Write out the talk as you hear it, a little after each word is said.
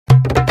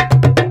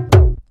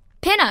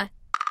Pinna.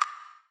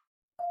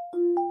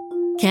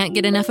 Can't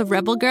get enough of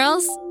Rebel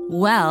Girls?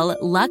 Well,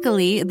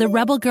 luckily, the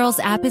Rebel Girls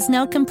app is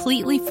now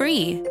completely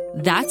free.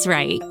 That's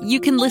right.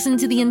 You can listen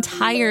to the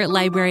entire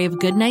library of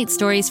goodnight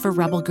stories for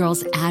Rebel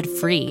Girls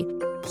ad-free.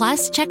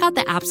 Plus, check out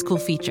the app's cool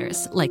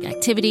features like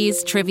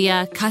activities,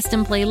 trivia,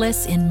 custom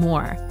playlists, and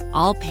more.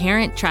 All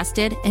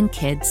parent-trusted and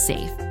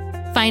kids-safe.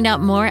 Find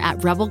out more at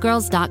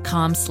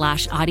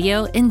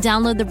rebelgirls.com/audio and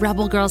download the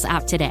Rebel Girls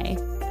app today.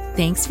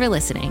 Thanks for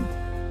listening.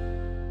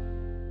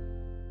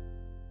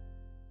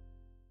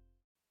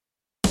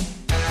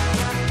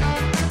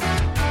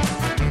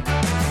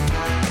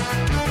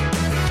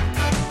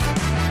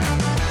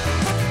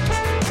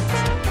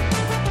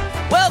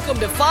 Welcome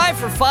to 5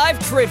 for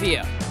 5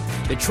 Trivia,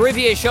 the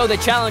trivia show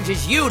that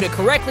challenges you to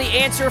correctly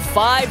answer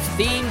 5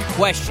 themed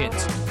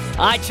questions.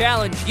 I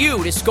challenge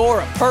you to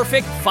score a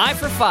perfect 5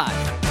 for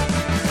 5.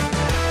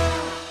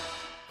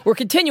 We're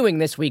continuing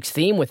this week's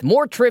theme with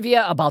more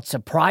trivia about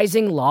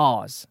surprising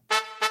laws.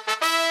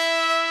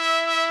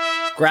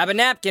 Grab a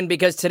napkin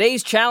because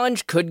today's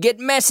challenge could get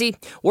messy.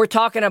 We're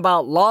talking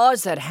about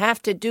laws that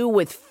have to do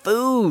with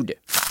food.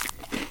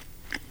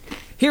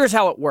 Here's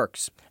how it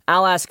works.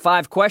 I'll ask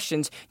 5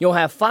 questions. You'll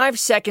have 5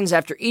 seconds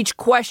after each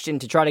question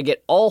to try to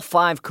get all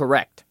 5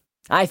 correct.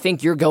 I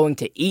think you're going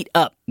to eat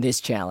up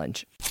this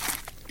challenge.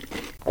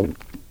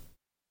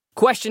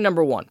 Question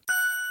number 1.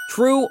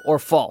 True or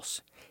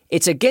false?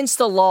 It's against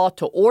the law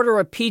to order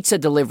a pizza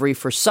delivery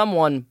for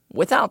someone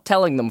without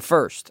telling them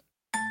first.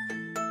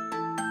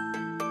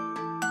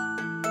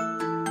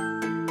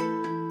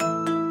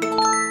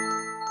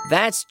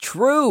 That's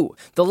true.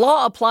 The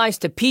law applies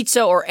to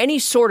pizza or any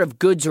sort of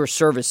goods or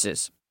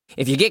services.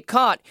 If you get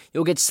caught,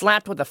 you'll get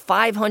slapped with a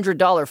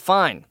 $500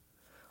 fine.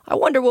 I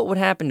wonder what would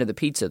happen to the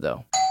pizza,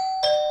 though.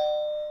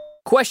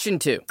 Question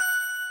 2.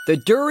 The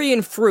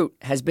durian fruit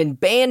has been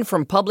banned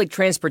from public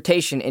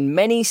transportation in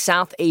many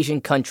South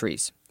Asian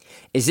countries.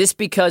 Is this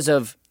because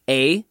of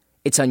A,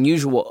 its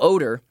unusual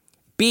odor,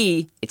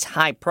 B, its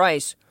high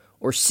price,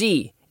 or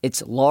C,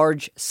 its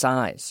large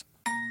size?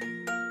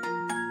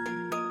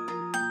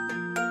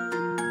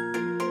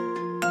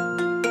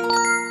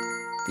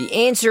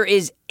 The answer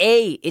is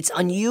A, its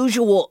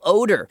unusual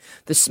odor.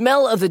 The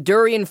smell of the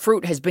durian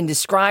fruit has been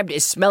described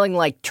as smelling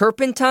like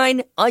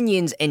turpentine,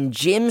 onions, and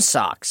gym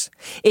socks.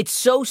 It's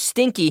so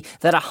stinky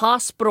that a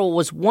hospital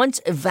was once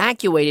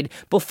evacuated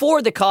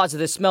before the cause of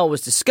the smell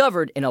was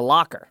discovered in a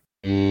locker.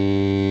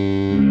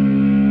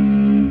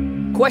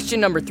 Question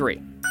number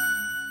 3.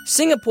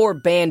 Singapore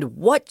banned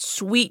what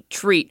sweet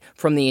treat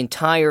from the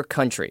entire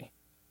country?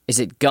 Is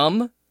it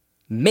gum,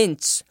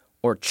 mints,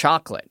 or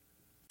chocolate?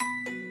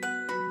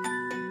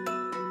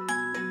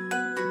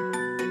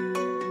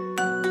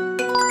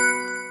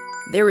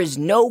 There is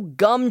no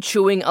gum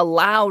chewing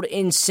allowed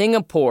in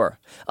Singapore,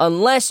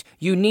 unless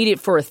you need it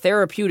for a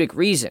therapeutic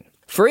reason.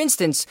 For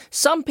instance,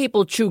 some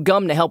people chew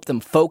gum to help them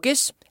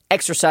focus,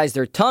 exercise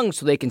their tongue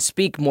so they can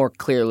speak more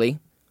clearly,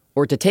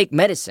 or to take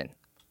medicine.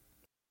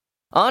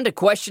 On to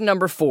question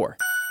number 4.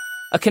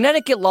 A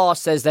Connecticut law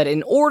says that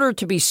in order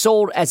to be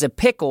sold as a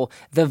pickle,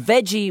 the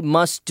veggie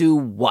must do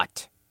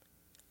what?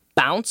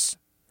 Bounce,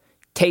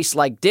 taste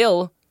like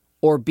dill,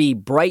 or be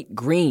bright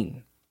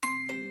green?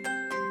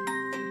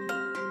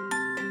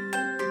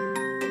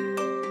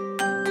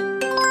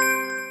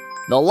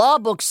 The law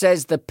book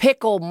says the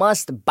pickle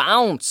must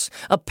bounce.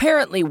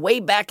 Apparently,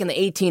 way back in the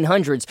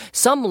 1800s,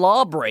 some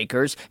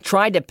lawbreakers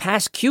tried to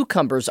pass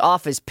cucumbers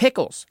off as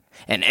pickles.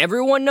 And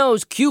everyone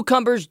knows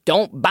cucumbers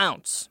don't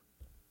bounce.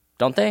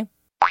 Don't they?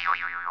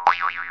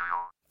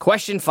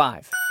 Question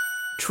 5.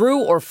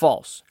 True or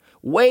false?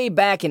 Way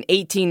back in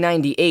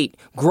 1898,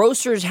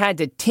 grocers had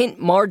to tint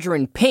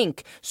margarine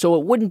pink so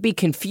it wouldn't be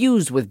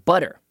confused with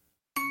butter.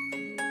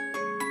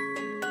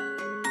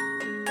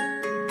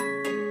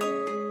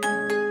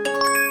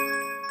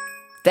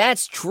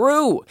 That's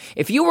true.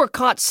 If you were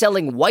caught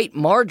selling white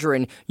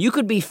margarine, you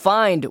could be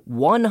fined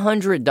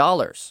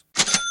 $100.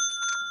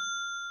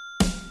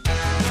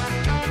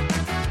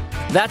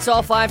 That's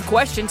all 5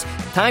 questions.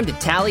 Time to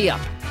tally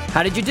up.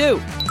 How did you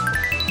do?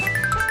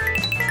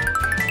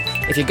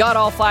 If you got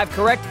all 5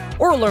 correct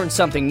or learned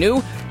something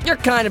new, you're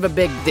kind of a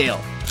big deal.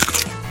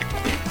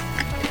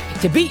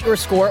 To beat your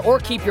score or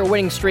keep your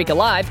winning streak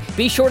alive,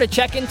 be sure to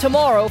check in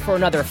tomorrow for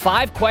another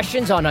 5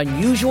 questions on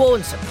unusual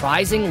and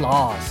surprising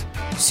laws.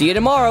 See you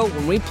tomorrow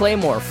when we play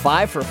more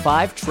 5 for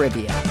 5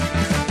 trivia.